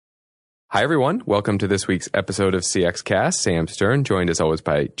Hi, everyone. Welcome to this week's episode of CX Cast. Sam Stern, joined as always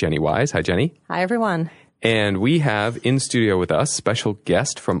by Jenny Wise. Hi, Jenny. Hi, everyone. And we have in studio with us special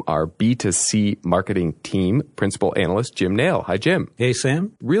guest from our B2C marketing team, principal analyst Jim Nail. Hi, Jim. Hey,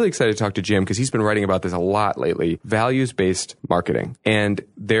 Sam. Really excited to talk to Jim because he's been writing about this a lot lately, values-based marketing. And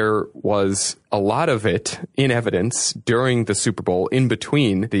there was a lot of it in evidence during the Super Bowl, in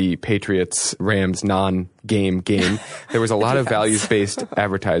between the Patriots-Rams non-game game. There was a lot of values-based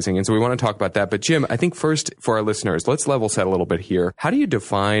advertising. And so we want to talk about that. But Jim, I think first for our listeners, let's level set a little bit here. How do you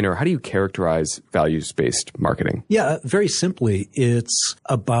define or how do you characterize values-based marketing? Yeah, very simply, it's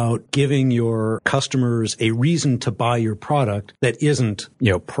about giving your customers a reason to buy your product that isn't,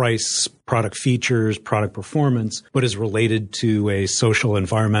 price, product features, product performance, but is related to a social,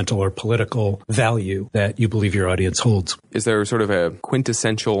 environmental, or political value that you believe your audience holds. Is there sort of a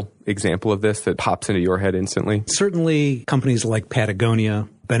quintessential example of this that pops into your head instantly? Certainly companies like Patagonia,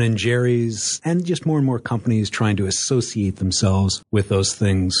 Ben & Jerry's, and just more and more companies trying to associate themselves with those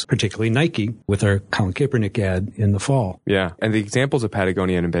things, particularly Nike with our Colin Kaepernick ad in the fall. Yeah. And the examples of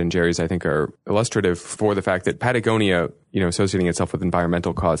Patagonia and Ben & Jerry's, I think, are illustrative for the fact that Patagonia, associating itself with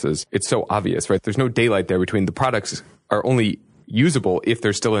environmental causes, it's so obvious, right? There's no daylight there between the products are only usable if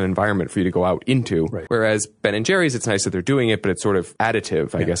there's still an environment for you to go out into. Right. Whereas Ben & Jerry's, it's nice that they're doing it, but it's sort of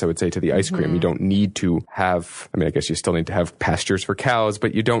additive, I guess I would say, to the ice cream. You don't need to have, I guess you still need to have pastures for cows,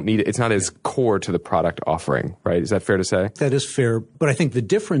 but you don't need it. It's not as core to the product offering, right? Is that fair to say? That is fair. But I think the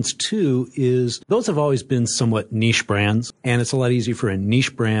difference too is those have always been somewhat niche brands, and it's a lot easier for a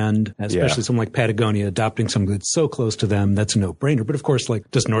niche brand, especially someone like Patagonia, adopting something that's so close to them. That's a no-brainer. But of course,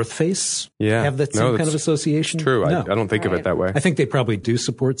 does North Face have that same kind of association? It's true. No. I don't think of it that way. I think they probably do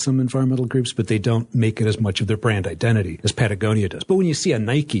support some environmental groups, but they don't make it as much of their brand identity as Patagonia does. But when you see a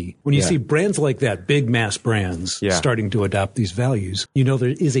Nike, when you see brands like that, big mass brands starting to adopt these values, there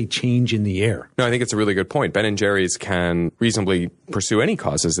is a change in the air. No, I think it's a really good point. Ben & Jerry's can reasonably pursue any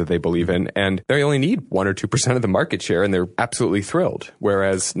causes that they believe in, and they only need 1 or 2% of the market share, and they're absolutely thrilled.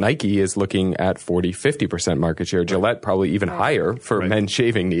 Whereas Nike is looking at 40, 50% market share. Gillette probably even higher for men's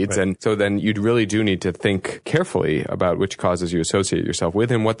shaving needs. And so then you really do need to think carefully about which causes you associate yourself with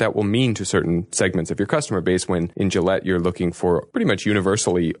and what that will mean to certain segments of your customer base when in Gillette you're looking for pretty much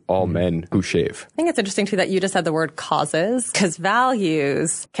universally all men who shave. I think it's interesting too that you just said the word causes, because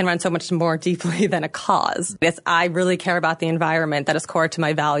values can run so much more deeply than a cause. I really care about the environment that is core to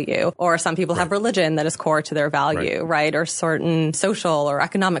my value, or some people have religion that is core to their value, right? Or certain social or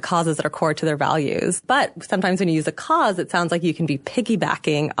economic causes that are core to their values. But sometimes when you use a cause, it sounds like you can be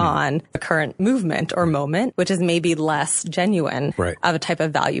piggybacking on a current movement or moment, which is maybe less genuine of a type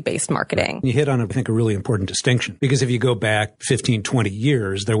of value-based marketing. You hit on, I think, a really important distinction, because if you go back 15, 20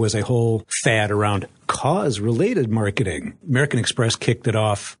 years, there was a whole fad around cause-related marketing. American Express kicked it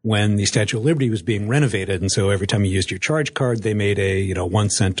off when the Statue of Liberty was being renovated. And so every time you used your charge card, they made a, 1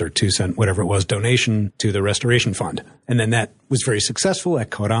 cent or 2 cent, whatever it was, donation to the restoration fund. And then that was very successful. That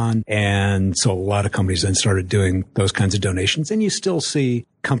caught on. And so a lot of companies then started doing those kinds of donations. And you still see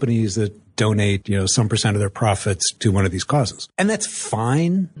companies that donate, some percent of their profits to one of these causes. And that's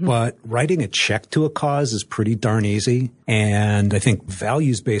fine, but writing a check to a cause is pretty darn easy. And I think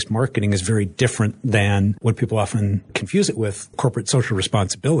values-based marketing is very different than what people often confuse it with, corporate social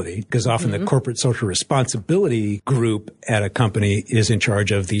responsibility, because often the corporate social responsibility group at a company is in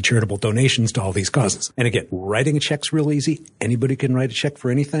charge of the charitable donations to all these causes. And again, writing a check's real easy. Anybody can write a check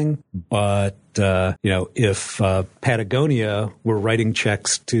for anything. But, if Patagonia were writing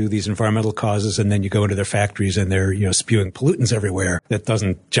checks to these environmental causes and then you go into their factories and they're, spewing pollutants everywhere, that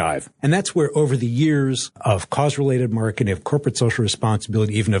doesn't jive. And that's where over the years of cause-related marketing, of corporate social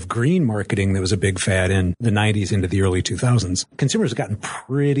responsibility, even of green marketing that was a big fad in the 90s into the early 2000s, consumers have gotten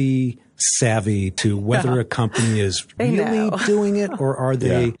pretty savvy to whether a company is really doing it or are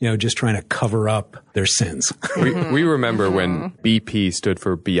they, just trying to cover up their sins. We remember when BP stood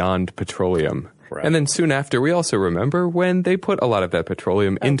for Beyond Petroleum. Right. And then soon after, we also remember when they put a lot of that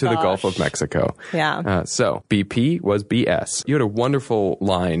petroleum into the Gulf of Mexico. Yeah. So BP was BS. You had a wonderful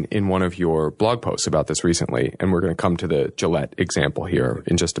line in one of your blog posts about this recently, and we're going to come to the Gillette example here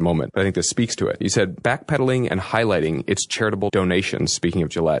in just a moment. But I think this speaks to it. You said, backpedaling and highlighting its charitable donations, speaking of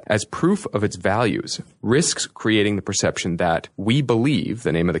Gillette, as proof of its values, risks creating the perception that We Believe,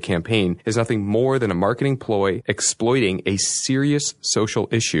 the name of the campaign, is nothing more than a marketing ploy exploiting a serious social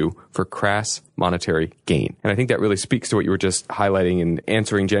issue for crass monetary gain. And I think that really speaks to what you were just highlighting and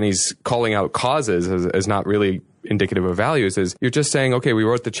answering Jenny's calling out causes as not really indicative of values is you're just saying, okay, we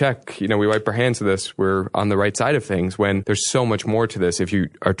wrote the check, we wipe our hands of this, we're on the right side of things, when there's so much more to this if you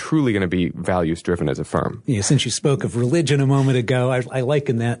are truly going to be values driven as a firm. Yeah, since you spoke of religion a moment ago, I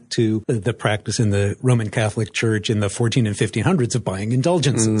liken that to the practice in the Roman Catholic Church in the 14 and 1500s of buying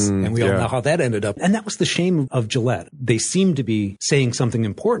indulgences. And we all know how that ended up. And that was the shame of Gillette. They seemed to be saying something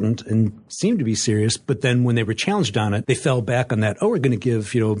important and seemed to be serious, but then when they were challenged on it, they fell back on that, we're going to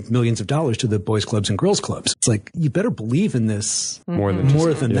give, millions of dollars to the boys clubs and girls clubs. It's like, you better believe in this more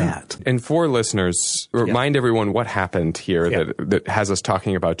than that. And for listeners, remind everyone what happened here that has us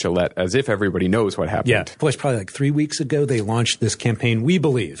talking about Gillette as if everybody knows what happened. Yeah. Boy, probably like 3 weeks ago, they launched this campaign, We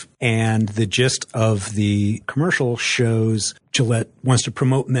Believe. And the gist of the commercial shows Gillette wants to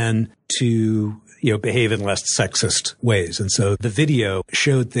promote men to behave in less sexist ways. And so the video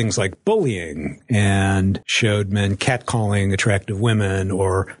showed things like bullying and showed men catcalling attractive women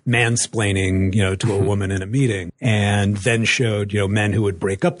or mansplaining, to a woman in a meeting, and then showed, men who would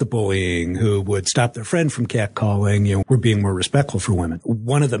break up the bullying, who would stop their friend from catcalling, were being more respectful for women.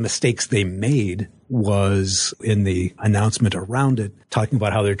 One of the mistakes they made was in the announcement around it, talking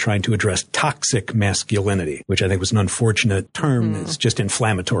about how they're trying to address toxic masculinity, which I think was an unfortunate term that's just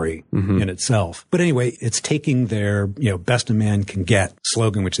inflammatory in itself. But anyway, it's taking their, best a man can get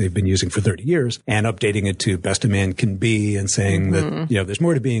slogan, which they've been using for 30 years, and updating it to best a man can be, and saying that, there's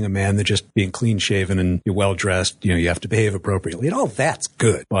more to being a man than just being clean shaven and you're well dressed, you have to behave appropriately. And all that's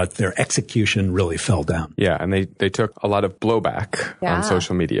good, but their execution really fell down. Yeah. And they took a lot of blowback on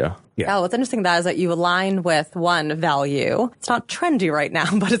social media. Yeah. What's interesting is that you align with one value. It's not trendy right now,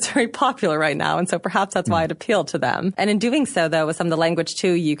 but it's very popular right now. And so perhaps that's why it appealed to them. And in doing so, though, with some of the language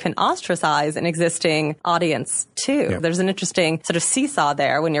too, you can ostracize an existing audience too. Yeah. There's an interesting sort of seesaw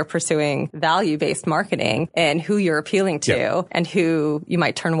there when you're pursuing value-based marketing and who you're appealing to and who you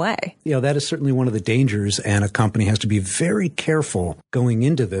might turn away. That is certainly one of the dangers. And a company has to be very careful going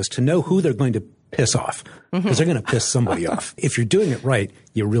into this to know who they're going to piss off, because they're going to piss somebody off. If you're doing it right,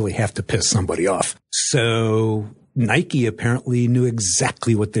 you really have to piss somebody off. So Nike apparently knew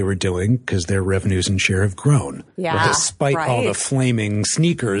exactly what they were doing because their revenues and share have grown. Yeah, despite all the flaming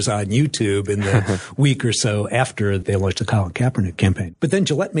sneakers on YouTube in the week or so after they launched the Colin Kaepernick campaign. But then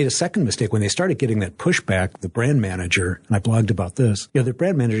Gillette made a second mistake when they started getting that pushback. The brand manager, and I blogged about this, the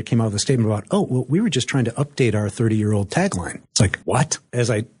brand manager came out with a statement about, we were just trying to update our 30-year-old tagline. It's like, what? As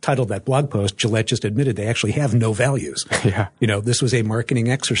I titled that blog post, Gillette just admitted they actually have no values. Yeah. This was a marketing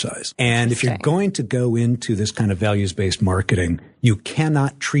exercise. And if you're going to go into this kind of values-based marketing, you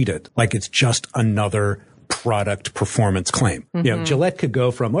cannot treat it like it's just another product performance claim. Gillette could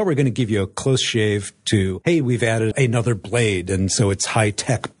go from, we're going to give you a close shave to, hey, we've added another blade and so it's high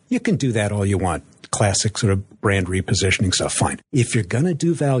tech. You can do that all you want. Classic sort of brand repositioning stuff. Fine. If you're going to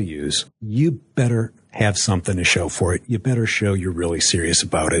do values, you better have something to show for it. You better show you're really serious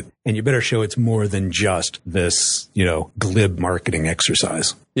about it. And you better show it's more than just this, glib marketing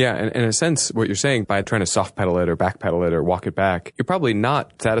exercise. Yeah. And in a sense, what you're saying by trying to soft pedal it or back pedal it or walk it back, you're probably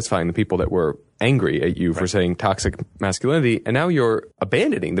not satisfying the people that were angry at you for saying toxic masculinity. And now you're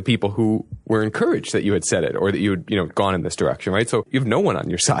abandoning the people who were encouraged that you had said it or that you had, gone in this direction, right? So you have no one on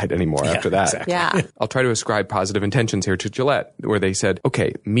your side anymore after that. Exactly. Yeah. I'll try to ascribe positive intentions here to Gillette, where they said,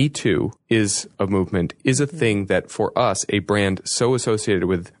 okay, Me Too is a movement, is a thing that for us, a brand so associated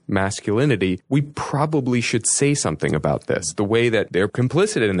with masculinity, we probably should say something about this. The way that they're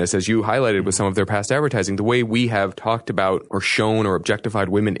complicit in this, as you highlighted with some of their past advertising, the way we have talked about or shown or objectified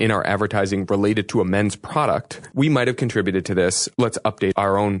women in our advertising related to a men's product, we might have contributed to this. Let's update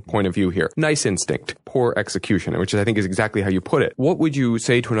our own point of view here. Nice instinct, poor execution, which I think is exactly how you put it. What would you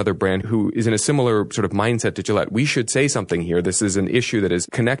say to another brand who is in a similar sort of mindset to Gillette? We should say something here. This is an issue that is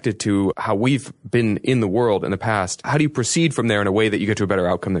connected to how we've been in the world in the past. How do you proceed from there in a way that you get to a better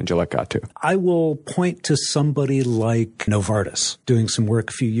outcome than Gillette got to? I will point to somebody like Novartis doing some work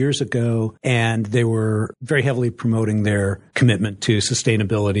a few years ago, and they were very heavily promoting their commitment to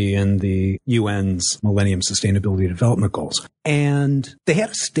sustainability and the UN's Millennium Sustainability Development Goals. And they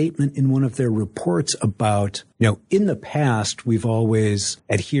had a statement in one of their reports about, in the past, we've always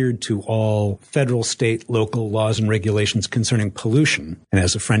adhered to all federal, state, local laws and regulations concerning pollution. And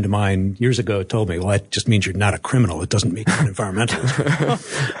as a friend of mine years ago told me, well, that just means you're not a criminal. It doesn't make you an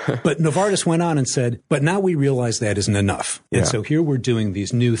environmentalist. But Novartis went on and said, but now we realize that isn't enough. And so here we're doing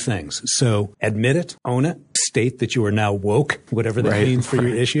these new things. So admit it, own it, state that you are now woke, whatever that means for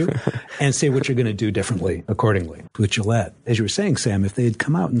your issue, and say what you're going to do differently accordingly. With Gillette, as you were saying, Sam, if they had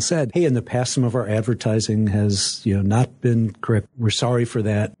come out and said, hey, in the past, some of our advertising has, not been correct. We're sorry for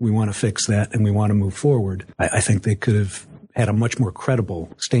that. We want to fix that and we want to move forward. I think they could have had a much more credible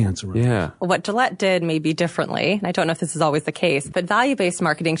stance around Yeah. What Gillette did maybe differently, and I don't know if this is always the case, but value-based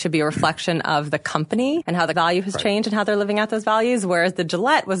marketing should be a reflection of the company and how the value has changed and how they're living out those values, whereas the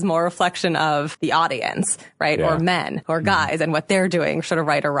Gillette was more a reflection of the audience, right? Yeah. Or men or guys and what they're doing, sort of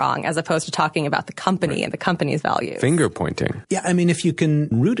right or wrong, as opposed to talking about the company and the company's values. Finger pointing. Yeah, I mean, if you can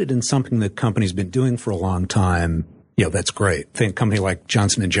root it in something that company's been doing for a long time, that's great. Think a company like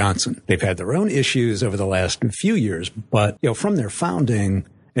Johnson & Johnson. They've had their own issues over the last few years, but, from their founding,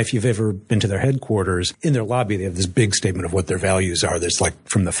 if you've ever been to their headquarters, in their lobby, they have this big statement of what their values are that's like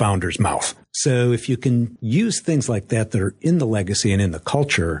from the founder's mouth. So if you can use things like that are in the legacy and in the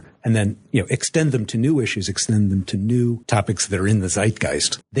culture, and then, extend them to new issues, extend them to new topics that are in the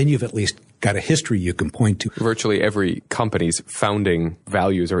zeitgeist, then you've at least got a history you can point to. Virtually every company's founding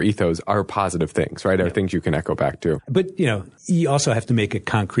values or ethos are positive things, right? Are things you can echo back to. But, you also have to make it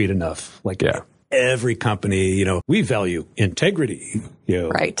concrete enough. Like, every company, we value integrity,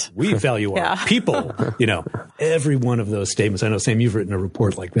 Right. We value our people, every one of those statements. I know, Sam, you've written a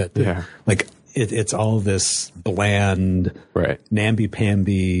report like that. Like, it's all this bland,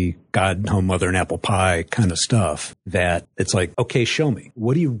 namby-pamby, God, home, mother, and apple pie kind of stuff that it's like, okay, show me.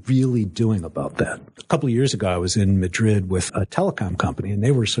 What are you really doing about that? A couple of years ago, I was in Madrid with a telecom company, and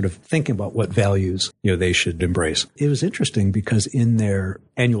they were sort of thinking about what values, they should embrace. It was interesting because in their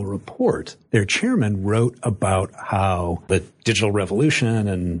annual report, their chairman wrote about how the digital revolution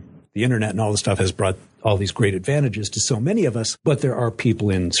and the internet and all this stuff has brought all these great advantages to so many of us, but there are people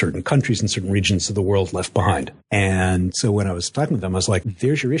in certain countries and certain regions of the world left behind. And so when I was talking with them, I was like,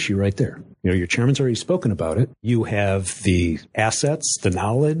 there's your issue right there. Your chairman's already spoken about it. You have the assets, the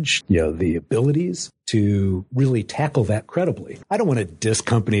knowledge, the abilities to really tackle that credibly. I don't want to diss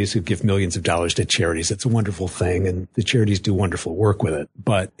companies who give millions of dollars to charities. It's a wonderful thing, and the charities do wonderful work with it.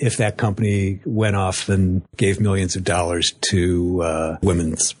 But if that company went off and gave millions of dollars to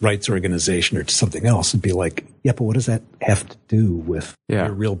women's rights organization or to something else, it'd be like, yeah, but what does that have to do with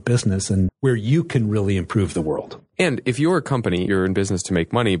your real business and where you can really improve the world? And if you're a company, you're in business to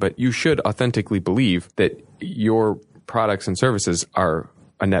make money, but you should authentically believe that your products and services are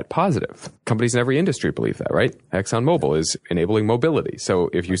a net positive. Companies in every industry believe that, right? ExxonMobil is enabling mobility. So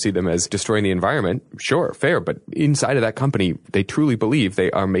if you see them as destroying the environment, sure, fair. But inside of that company, they truly believe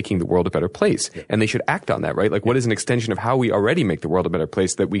they are making the world a better place. And they should act on that, right? Like, what is an extension of how we already make the world a better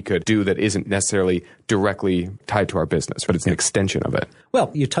place that we could do that isn't necessarily directly tied to our business, but it's an extension of it?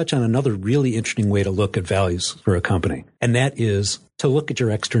 Well, you touch on another really interesting way to look at values for a company, and that is to look at your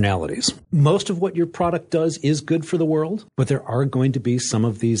externalities. Most of what your product does is good for the world, but there are going to be some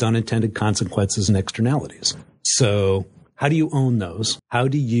of these unintended consequences and externalities. So how do you own those? How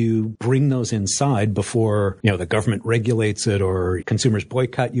do you bring those inside before, the government regulates it or consumers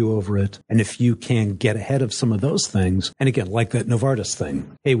boycott you over it? And if you can get ahead of some of those things, and again, like that Novartis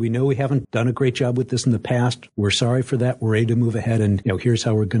thing, hey, we know we haven't done a great job with this in the past. We're sorry for that. We're ready to move ahead, and here's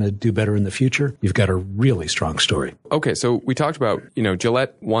how we're going to do better in the future. You've got a really strong story. Okay, so we talked about,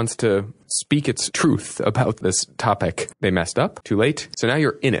 Gillette wants to speak its truth about this topic. They messed up, too late. So now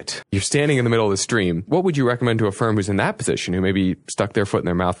you're in it. You're standing in the middle of the stream. What would you recommend to a firm who's in that position, who maybe stuck their foot in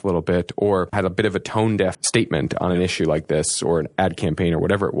their mouth a little bit or had a bit of a tone-deaf statement on an issue like this or an ad campaign or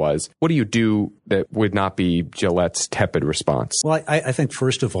whatever it was? What do you do that would not be Gillette's tepid response? Well, I think,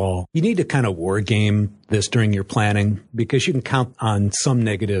 first of all, you need to kind of war game this during your planning because you can count on some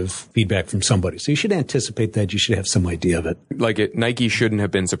negative feedback from somebody. So you should anticipate that. You should have some idea of it. Like Nike shouldn't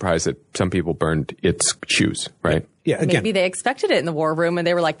have been surprised that some people burned its shoes, right? Yeah, again, maybe they expected it in the war room and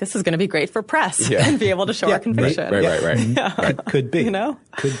they were like, this is going to be great for press and be able to show our conviction. Right. Could be.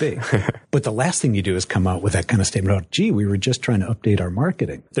 Could be. But the last thing you do is come out with that kind of statement about, gee, we were just trying to update our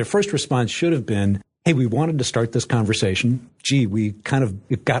marketing. Their first response should have been, hey, we wanted to start this conversation. Gee, we kind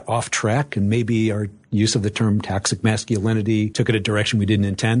of got off track and maybe our use of the term toxic masculinity took it a direction we didn't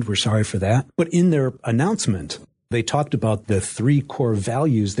intend. We're sorry for that. But in their announcement, they talked about the 3 core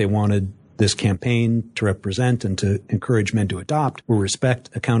values they wanted this campaign to represent and to encourage men to adopt were respect,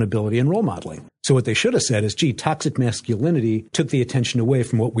 accountability, and role modeling. So what they should have said is, gee, toxic masculinity took the attention away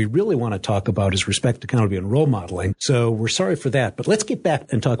from what we really want to talk about is respect, accountability, and role modeling. So we're sorry for that, but let's get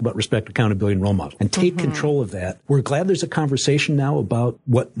back and talk about respect, accountability, and role modeling and take control of that. We're glad there's a conversation now about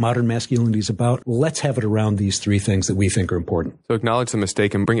what modern masculinity is about. Well, let's have it around these 3 things that we think are important. So acknowledge the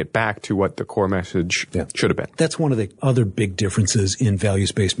mistake and bring it back to what the core message should have been. That's one of the other big differences in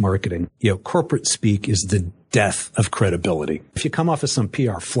values-based marketing. Corporate speak is the death of credibility. If you come off as some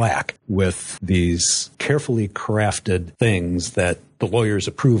PR flack with these carefully crafted things that the lawyers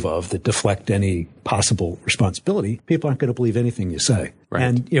approve of that deflect any possible responsibility, people aren't going to believe anything you say. Right.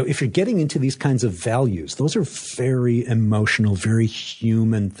 And, if you're getting into these kinds of values, those are very emotional, very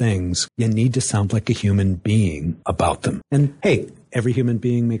human things. You need to sound like a human being about them. And hey, every human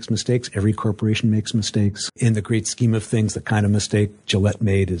being makes mistakes. Every corporation makes mistakes. In the great scheme of things, the kind of mistake Gillette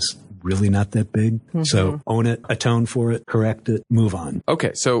made is really not that big. Mm-hmm. So own it, atone for it, correct it, move on.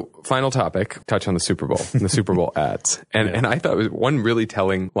 Okay, so final topic, touch on the Super Bowl, the Super Bowl ads. And I thought one really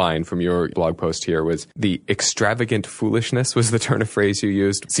telling line from your blog post here was the extravagant foolishness was the turn of phrase you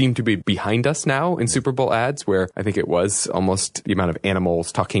used. Seemed to be behind us now in Super Bowl ads, where I think it was almost the amount of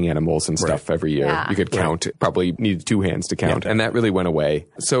animals, talking animals and stuff every year. Yeah. You could count, probably needed 2 hands to count. And that really went away.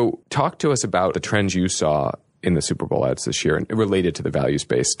 So talk to us about the trends you saw in the Super Bowl ads this year and related to the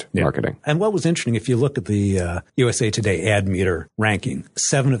values-based marketing. And what was interesting, if you look at the USA Today Ad Meter ranking,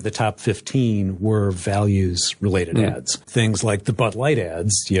 7 of the top 15 were values-related ads. Things like the Bud Light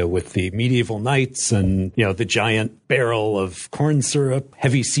ads, with the medieval knights and, the giant barrel of corn syrup,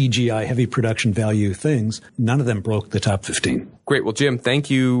 heavy CGI, heavy production value things. None of them broke the top 15. Great. Well, Jim, thank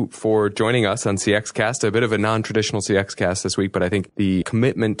you for joining us on CXCast, a bit of a non-traditional CXCast this week, but I think the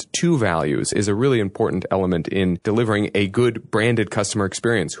commitment to values is a really important element in delivering a good branded customer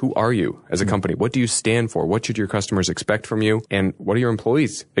experience. Who are you as a company? What do you stand for? What should your customers expect from you? And what do your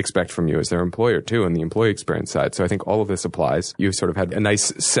employees expect from you as their employer too, on the employee experience side? So I think all of this applies. You sort of had a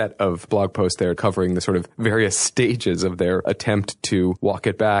nice set of blog posts there covering the sort of various stages of their attempt to walk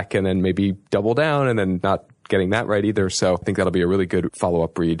it back and then maybe double down and then not getting that right either. So I think that'll be a really good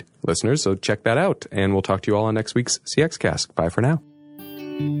follow-up read, listeners. So check that out. And we'll talk to you all on next week's CXCast. Bye for now.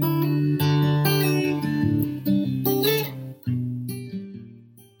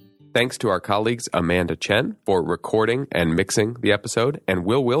 Thanks to our colleagues Amanda Chen for recording and mixing the episode, and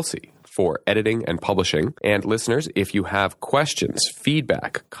Will Wilsey for editing and publishing. And listeners, if you have questions,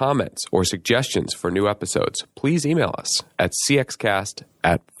 feedback, comments, or suggestions for new episodes, please email us at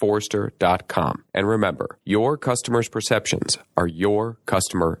cxcast@forrester.com. And remember, your customers' perceptions are your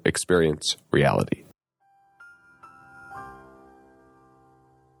customer experience reality.